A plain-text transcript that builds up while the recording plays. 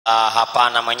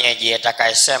Hapana mwenyeji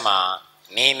atakayesema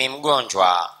mimi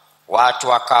mgonjwa, watu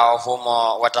wakao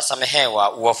humo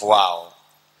watasamehewa uovu wao.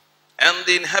 And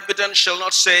the inhabitant shall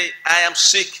not say, I am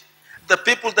sick. The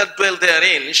people that dwell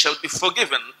therein shall be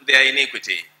forgiven their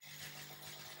iniquity.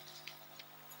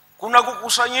 Kuna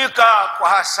kukusanyika kwa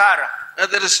hasara.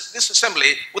 There is this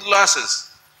assembly with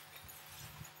losses.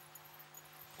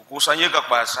 Kukusanyika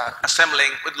kwa hasara.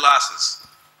 Assembling with losses.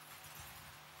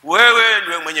 Wewe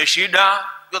ndiye mwenye shida.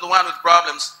 You're the one with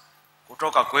problems.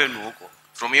 Kutoka kwenu huko.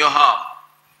 From your home.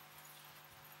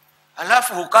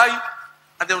 Alafu hukai.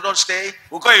 And they don't stay.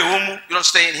 Hukai humu. You don't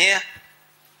stay in here.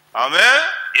 Amen.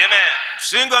 Amen.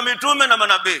 Singa mitume na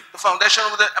manabii. The foundation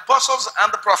of the apostles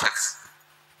and the prophets.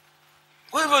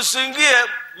 Kwa hivyo singie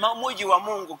mji wa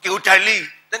Mungu kiutalii.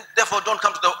 Then therefore don't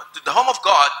come to the home of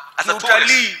God as a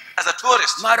tourist. As a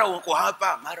tourist. Mara uko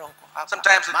hapa, mara uko hapa.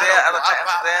 Sometimes you're there, other times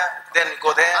you're there. Then you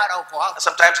go there.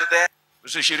 Sometimes you're there.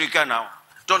 Usishirikiane nao.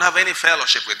 Don't have any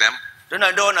fellowship with them.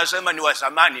 Tena ndio nasema ni wa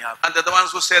zamani hapa. And they're the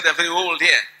ones who say they're very old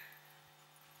here.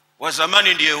 Wa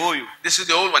zamani ndiye huyu. This is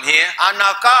the old one here.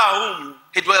 Anakaa humu.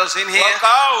 He dwells in here.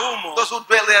 Wakaa humu. Those who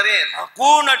dwell therein.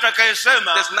 Hakuna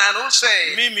atakayesema there's none who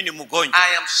say mimi ni mgonjwa.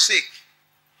 I am sick.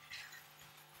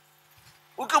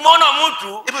 Ukimwona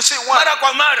mtu if you see one mara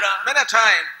kwa mara many a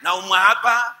time na umwa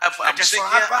hapa ateswa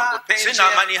hapa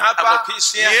sina amani hapa,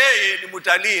 yeye ni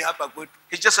mtalii hapa kwetu.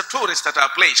 He's just a tourist at our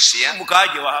place here.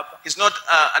 Mkaaje wa hapa. He's not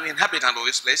an inhabitant of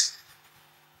this place.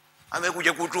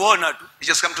 Amekuja kutuona tu. He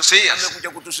just come to see us. Amekuja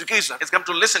kutusikiza. He's come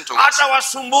to listen to us. Hata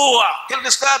wasumbua. He'll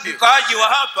disturb you. Mkaaji wa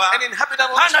hapa an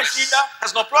inhabitant of this place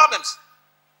has no problems.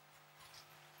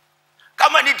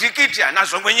 Kama ni tikiti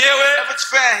anazo mwenyewe. If it's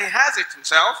fair, he has it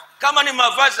himself. Kama ni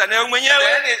mavazi anayo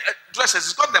mwenyewe. Any dresses,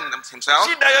 he's got them himself.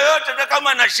 Shida yoyote na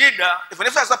kama ana shida, even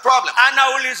if there's a problem,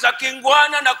 anauliza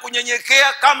kingwana na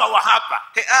kunyenyekea kama wa hapa.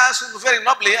 He asks very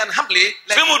nobly and humbly,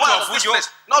 like one of this place,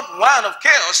 not one of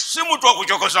chaos. Si mtu wa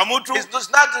kuchokoza mtu. He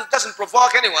doesn't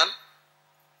provoke anyone.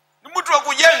 Ni mtu wa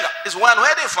kujenga. Is one who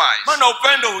edifies. Maana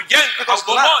upendo hujenga, because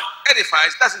love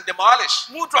edifies, doesn't demolish.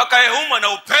 Mtu akayeumwa na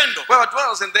upendo, whoever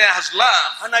dwells in there has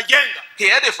love. Anajenga.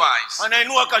 He edifies.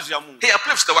 Anainua kazi ya Mungu. He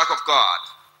uplifts the work of God.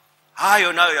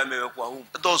 Hayo nayo yamewekwa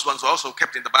huko. Those ones are also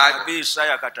kept in the Bible. Nabii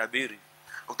Isaya katabiri.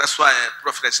 That's why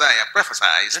Prophet Isaiah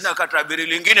prophesies. Tena katabiri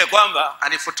lingine kwamba,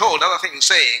 and he foretold other things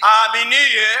saying,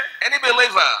 aminiye, any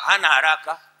believer hana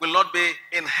haraka, will not be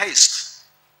in haste.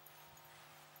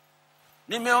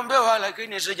 Nimeombewa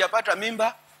lakini sijapata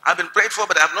mimba. I've been prayed for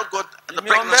but I have not got the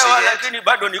pregnancy yet. Lakini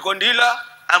bado niko ndila.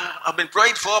 I've been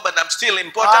prayed for but I'm still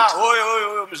important.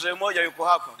 Huyo mzee mmoja yuko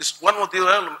hapa. This one of the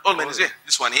old men is here.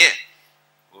 This one here.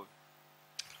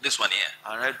 This one here.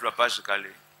 Anaitwa Pascal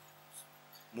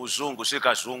Muzungu, si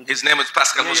Kazungu. His name is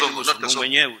Pascal Muzungu, not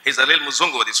Kazungu. He's a little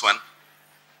Muzungu with this one.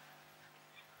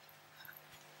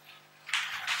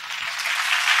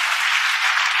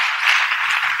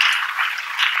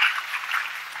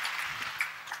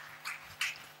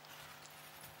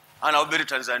 Anahubiri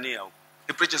Tanzania huko.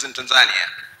 He preaches in Tanzania.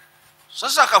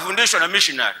 Sasa akafundishwa na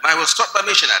missionary. I was taught by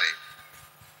missionary.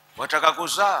 Wataka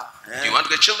kuzaa. Do you want to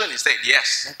get children? He said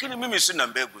yes. Lakini mimi sina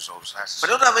mbegu za uzazi. But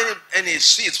I don't have any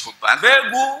seeds for birth.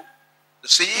 Mbegu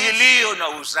iliyo na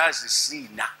uzazi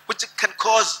sina. Which can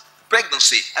cause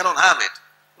pregnancy. I don't have it.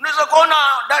 Unaweza kuona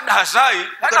dada hazai,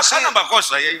 hata kana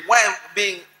makosa yeye. Why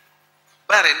being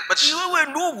barren, but wewe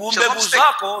ndugu mbegu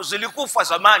zako zilikufa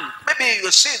zamani. Maybe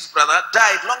your seeds, brother,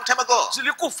 died long time ago.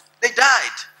 Zilikufa. They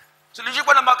died.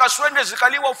 Zilishikwa na makaswende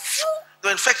zikaliwa. They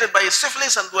were infected by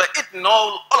syphilis and were eaten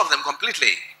all of them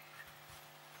completely.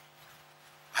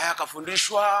 Haya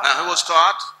akafundishwa. He was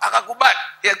taught. Akakubali.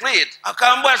 He agreed.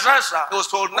 Akaambiwa sasa. He was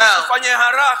told now. Usifanye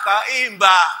haraka,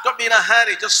 imba. Don't be in a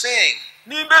hurry, just sing.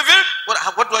 Niimbe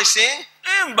vipi? What do I sing?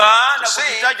 Imba na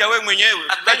kujitaja wewe mwenyewe.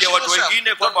 Utaje watu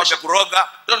wengine kwamba wamekuroga.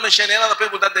 Don't mention any other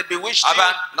people that they bewitched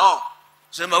you. No.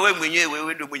 Sema wewe mwenyewe,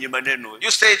 wewe ndio mwenye maneno.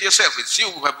 You say it yourself. It's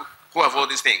you who have all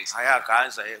these things. Haya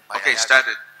akaanza yeye. Okay,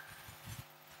 started.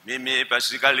 Mimi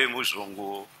Pascal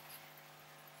Muzungu.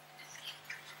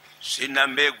 Sina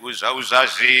mbegu za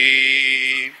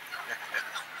uzazi.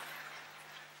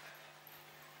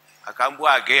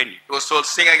 Akaambwa again. He was told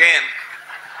sing again.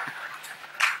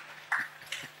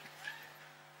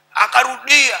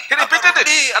 Akarudia. He repeated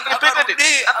it and repeated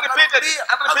it and repeated it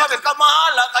and repeated it. Kama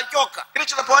hala akachoka. He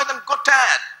reached the point and got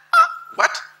tired.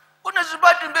 What?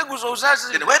 Unazibati mbegu za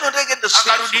uzazi. Then where don't I get the seeds?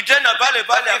 Akarudi tena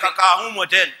pale akakaa humo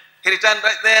tena. He returned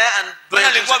right there and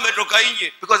alikuwa ametoka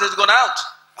nje because he's gone out.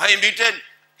 Haimbi tena.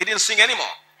 He didn't sing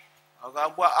anymore.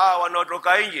 Akaambia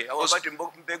wanaotoka nje hawapati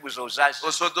mbegu za uzazi.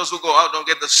 Also those who go out don't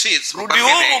get the seeds. Rudi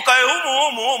humu, kae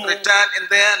humu. Return in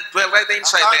there and dwell right there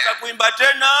inside there. Akaanza kuimba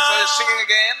tena. So he's singing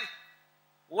again.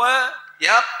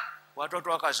 Yep. Watoto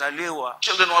wakazaliwa.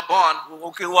 Children were born.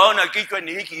 Ukiwaona kichwa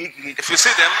ni hiki. If you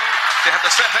see them, they have the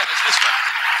same head as this one.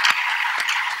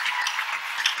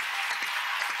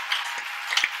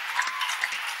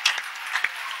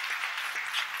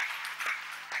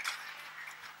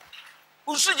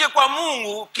 Usije kwa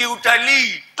Mungu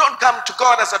kiutalii. Don't come to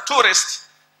God as a tourist.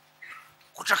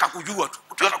 Kutaka kujua tu.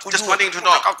 Just wanting to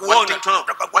know. Wanting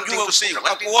to see.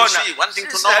 Wanting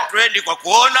to know. Tuendi kwa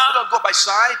kuona. We don't go by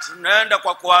sight. Tunaenda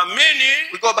kwa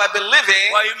kuamini. We go by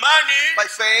believing. Kwa imani. By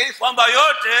faith. Kwamba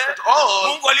yote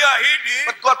Mungu aliyoahidi.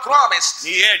 But God promised.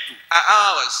 Ni yetu. Are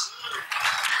ours.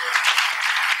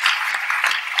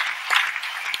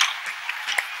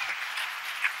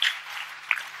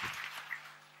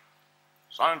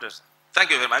 Thank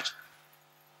you very much.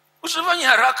 Usifanye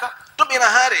haraka. Don't be in a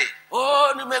hurry.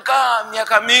 Nimekaa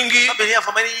miaka mingi. I've been here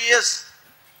for many years.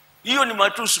 Hiyo ni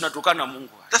matusi natukana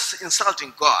Mungu. That's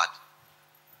insulting God.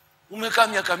 Umekaa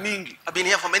miaka mingi. I've been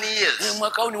here for many years.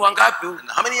 Mwaka huu ni wangapi?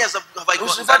 How many years have I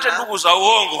gone? Usifuate ndugu za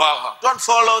uongo hawa. Don't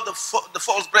follow the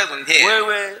false brethren here.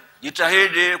 Wewe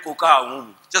jitahidi kukaa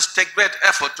humu. Just take great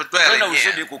effort to dwell in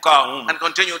here. Kukaa humu. And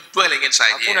continue dwelling inside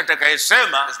here. Hakuna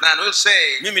atakayesema, as none will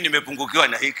say, mimi nimepungukiwa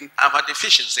na hiki. I've had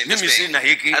deficiency in this mimi thing. Sina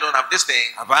hiki. I don't have this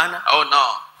thing. Hapana. Oh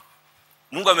no.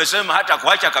 Mungu amesema hata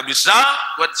kuacha kabisa.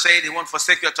 God said he won't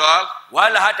forsake you at all.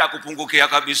 Wala hata kupungukia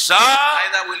kabisa.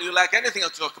 Neither will you lack anything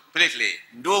at all completely.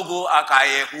 Ndugu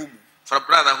akaye humu. For a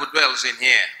brother who dwells in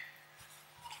here.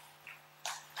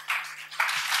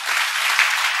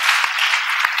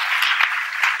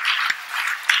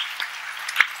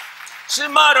 Si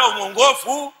mara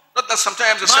umongofu. Not that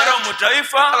sometimes you're mara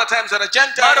mtaifa. Other times you're a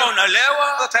Gentile. Mara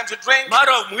unalewa. Other times you drink.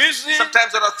 Mara mwizi.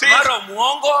 Sometimes you're a thief. Mara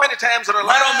muongo. Many times you're a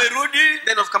liar. Mara umerudi.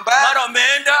 Then you've come back. Mara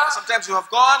umeenda. Sometimes you have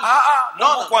gone.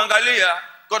 No. Kuangalia.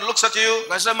 God looks at you.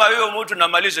 Kasema huyo mtu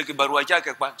namalize kibarua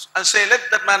chake kwanza. And say, let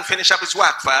that man finish up his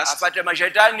work first. Apate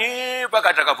mashetani mpaka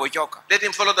atakapochoka. Let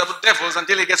him follow the devils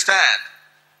until he gets tired.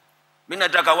 Mimi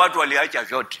nataka watu waliacha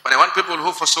vyote. But I want people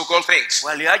who forsook all things.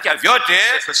 Waliacha vyote.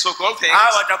 Forsook all things.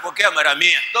 Hao watapokea mara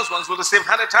 100. Those ones will receive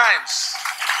 100 times.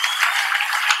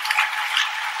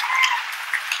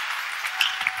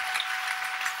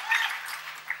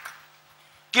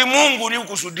 Kimungu ni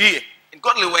ukusudie. In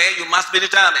godly way, you must be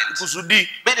determined. Kusudi.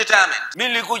 Be determined. Mimi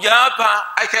nilikuja hapa.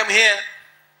 I came here.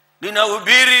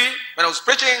 Ninahubiri. When I was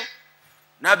preaching.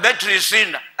 Na battery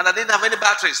sina. And I didn't have any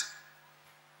batteries.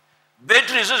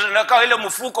 Batteries zinakaa ile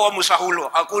mfuko wa Musahulo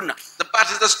hakuna. The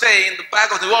batteries that stay in the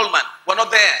bag of the old man were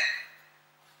not there.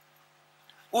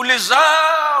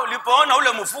 Ulipoona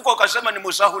ule mfuko ukasema ni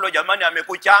Musahulo, jamani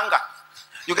amekuchanga.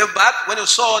 You gave back when you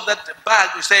saw that bag,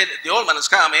 you said the old man is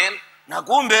coming. Na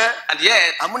kumbe and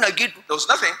yet hamuna kitu. There was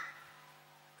nothing.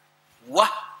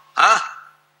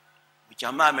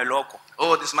 Jamaa ameloko.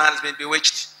 Oh, this man has been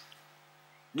bewitched.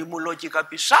 Ni muloji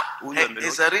kabisa.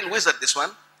 He's a real wizard, this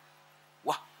one.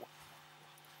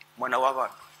 Mwana wa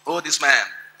oh, this man.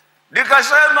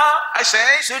 Nikasema, I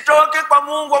say, sitoki kwa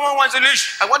Mungu wa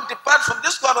mwanzilishi. I want to depart from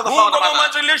this God of the founder mother. Mungu wa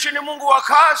mwanzilishi ni Mungu wa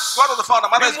kazi. God of the founder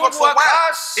mother is God for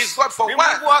work. He's God for work.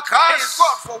 He is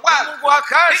God for work. Mungu wa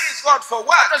kazi. He is God for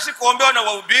work. Hata sikuombewa na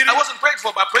wahubiri. I wasn't prayed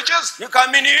for by preachers.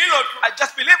 Nikaamini hilo tu. I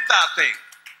just believed that thing.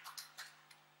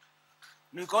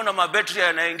 Nikaona mabetri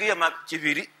yanaingia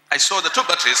machiviri. I saw the 2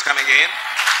 batteries coming in.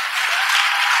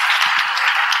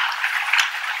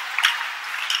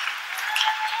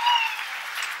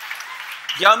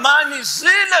 Jamani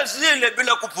zile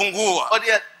bila kupungua. Oh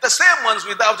dear, the same ones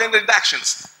without any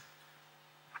reductions.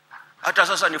 Hata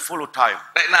sasa ni full time.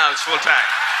 Right now it's full time.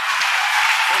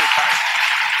 Full time.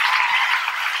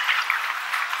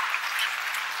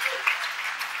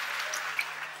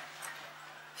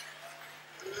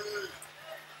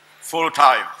 Full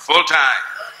time. Full time.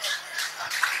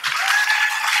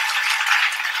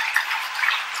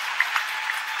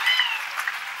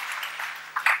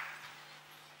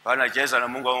 Bana cheza na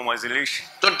Mungu wa mwanzilishi.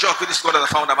 Don't joke with this God of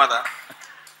the founder mother.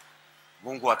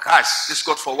 Mungu wa kazi. This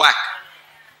God for work.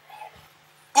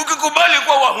 Ukikubali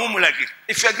kuwa wahumu lakini.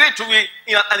 If you agree to be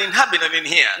an inhabitant in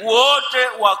here. Wote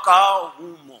wakao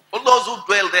humo. All those who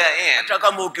dwell therein. Hata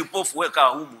kama ukipofu weka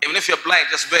humo. Even if you're blind,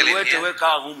 just dwell in here. Weka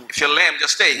humo. If you're lame,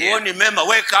 just stay here. Uone mema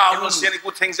weka humo. If you don't see any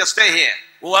good things, just stay here.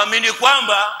 Uamini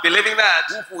kwamba believing that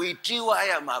hukuitiwa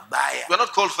haya mabaya. You are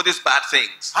not called for these bad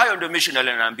things. Hayo ndio missionary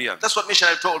ananiambia. That's what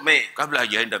missionary told me. Kabla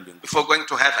hajaenda mbinguni. Before going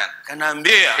to heaven.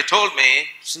 Kanaambia. He told me,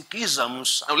 sikiza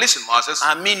Musa, Now listen, Moses,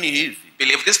 amini hivi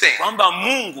believe this thing, kwamba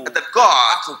Mungu that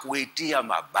God hakukuitia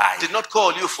mabaya. did not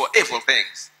call you for evil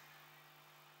things.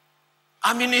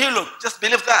 Amini hilo. Just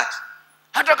believe that.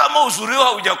 Hata kama uzuri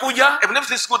wao hujakuja, Even if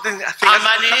this good thing has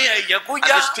amani hii not come, and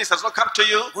haijakuja, this peace has not come to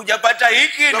you, hujapata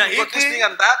hiki you na have got this thing hiki,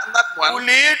 and that one,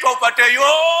 uliitwa upate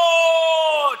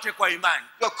yote kwa imani.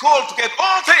 you are called to get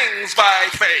all things by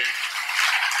faith.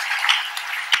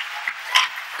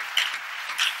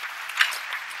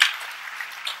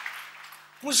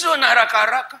 Msio na haraka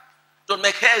haraka. Don't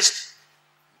make haste.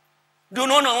 Ndio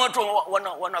unaona watu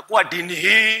wanakuwa dini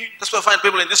hii. That's why I find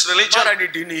people in this religion. Mara ni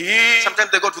dini hii.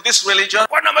 Sometimes they go to this religion.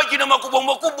 Wana majina makubwa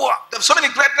makubwa. They have so many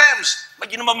great names.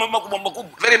 Majina makubwa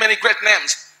makubwa. Very many great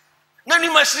names. Na ni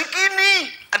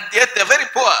masikini. And yet they're very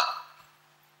poor.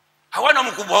 Hawana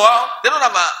mkubwa wao. They don't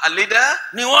have a leader.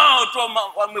 Ni wao tu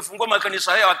wamefungua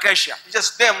makanisa yao wakesha.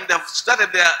 Just them, they have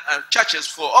started their churches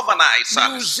for overnight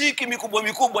service. Muziki mikubwa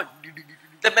mikubwa.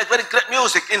 They make very great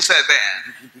music inside there.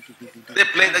 They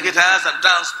play the guitars and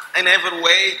dance in every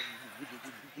way.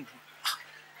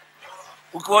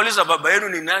 Ukiwauliza baba yenu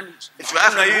ni nani? If you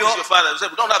ask them who's your father, they say,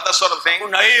 we don't have that sort of thing.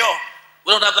 Kuna hiyo.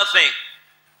 We don't have that thing.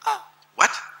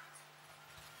 What?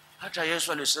 Hata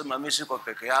Yesu alisema mimi siko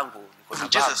peke yangu, niko na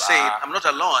Jesus said, baba. I'm not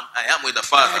alone, I am with the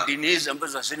Father. Dini hizi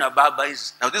ambazo hazina baba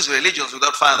hizi. Now these religions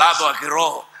without fathers, Baba wa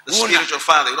kiroho. the spiritual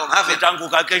father, you don't have it.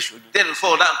 Utaanguka kesho. Then will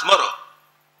fall down tomorrow.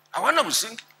 Hawana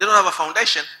msingi. They don't have a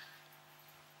foundation.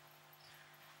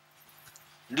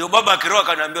 Ndio baba kiroho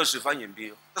akaniambia usifanye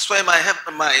mbio. That's why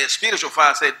my spiritual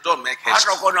father said, don't make haste.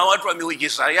 Hata kuna watu wa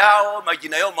miujiza yao,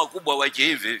 majina yao makubwa wache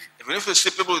hivi. Even if you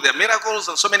see people with their miracles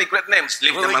and so many great names,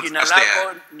 leave them Wewe jina as they lako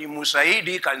are. ni Musa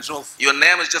Iddi Kanzofu. Your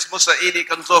name is just Musa Iddi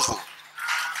Kanzofu.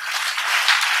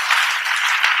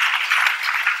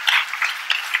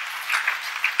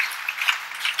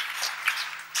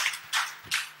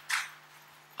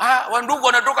 Wandugu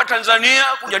wanatoka Tanzania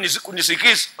kuja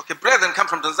kunisikiza. Okay, brethren come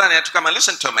from Tanzania to come and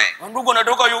listen to me. Wandugu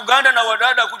wanatoka Uganda na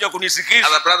wadada kuja kunisikiza.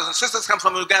 Other brothers and sisters come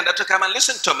from Uganda to come and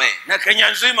listen to me. Na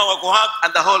Kenya nzima wako hapa.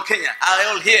 And the whole Kenya are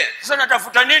all here. Sasa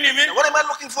natafuta nini mimi? What am I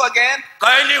looking for again?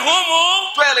 Kaeni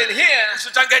humu. Dwell in here.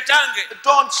 Usitange tange.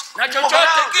 Don't Na move chochote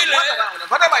around. kile.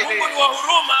 Whatever it Mungu ni is, wa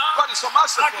huruma. God is so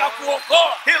merciful.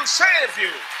 Atakuokoa. He'll save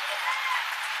you.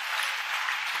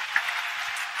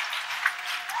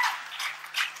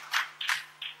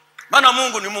 Maana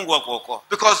Mungu ni Mungu wa kuokoa.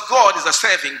 Because God is a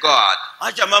saving God.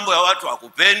 Acha mambo ya watu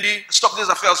hakupendi. Stop these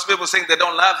affairs, people saying they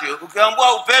don't love you.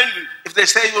 Ukiambiwa upendi, If they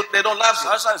say they don't love you,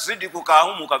 sasa zidi kukaa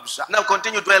humu kabisa. now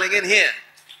continue dwelling in here.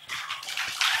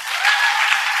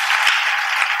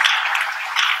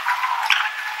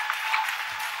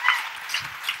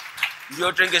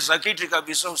 Ndio tengeza kiti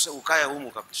kabisa ukae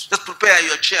humu kabisa. Just prepare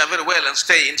your chair very well and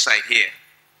stay inside here.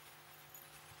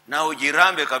 Na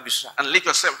ujirambe kabisa. And lick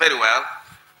yourself very well.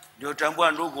 Ndio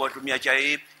tambua ndugu watumia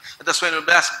chai ipi. That's when you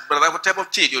ask, brother, what type of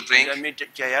tea do you drink? Mimi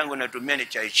chai yangu natumia ni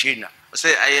chai China. I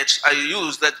say, I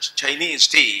use that Chinese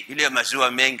tea. Ile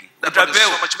maziwa mengi. That one is so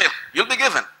Utapewa. much milk. You'll be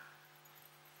given.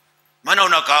 Maana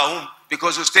unakaa humu.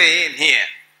 Because you stay in here.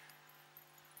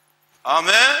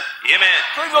 Amen. Amen.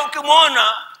 Kwa hivyo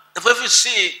ukimwona If you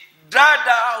see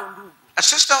dada au ndugu a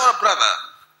sister or a brother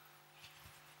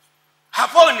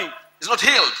haponi, is not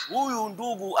healed, huyu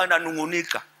ndugu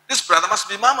ananungunika. this brother must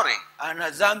be murmuring. Ana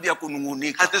dhambi ya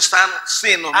kunungunika. Has the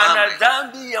sin of Ana murmuring.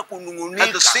 dhambi ya Has the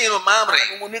kunungunika. sin of murmuring.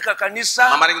 Ananungunika kanisa,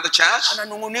 Murmuring in the church.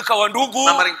 ananungunika wa ndugu,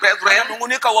 Murmuring brethren.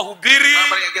 ananungunika wahubiri,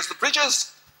 Murmuring against the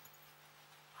preachers.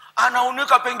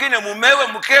 anaunika pengine mumewe,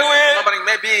 mkewe, Murmuring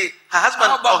maybe her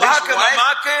husband au or his babake, wife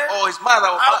mamake, or his mother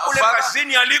or au kule father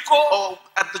kazini aliko, or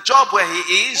at the job where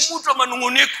he is. mtu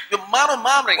manunguniko, You're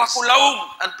murmuring kwa kulaumu,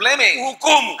 and blaming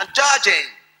kuhukumu, and judging.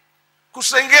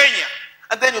 kusengenya,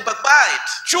 And then you backbite.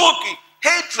 chuki.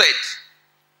 Hatred.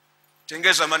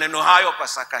 Tengeza maneno hayo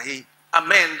Pasaka hii.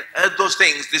 Amend those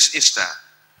things this Easter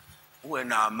Uwe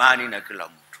na amani na kila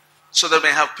mtu. so that we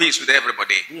may have peace with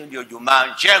everybody. Hiyo ndio Jumaa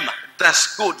njema.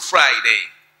 That's Good Friday.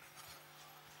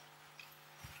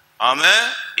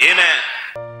 Amen.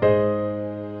 Amen.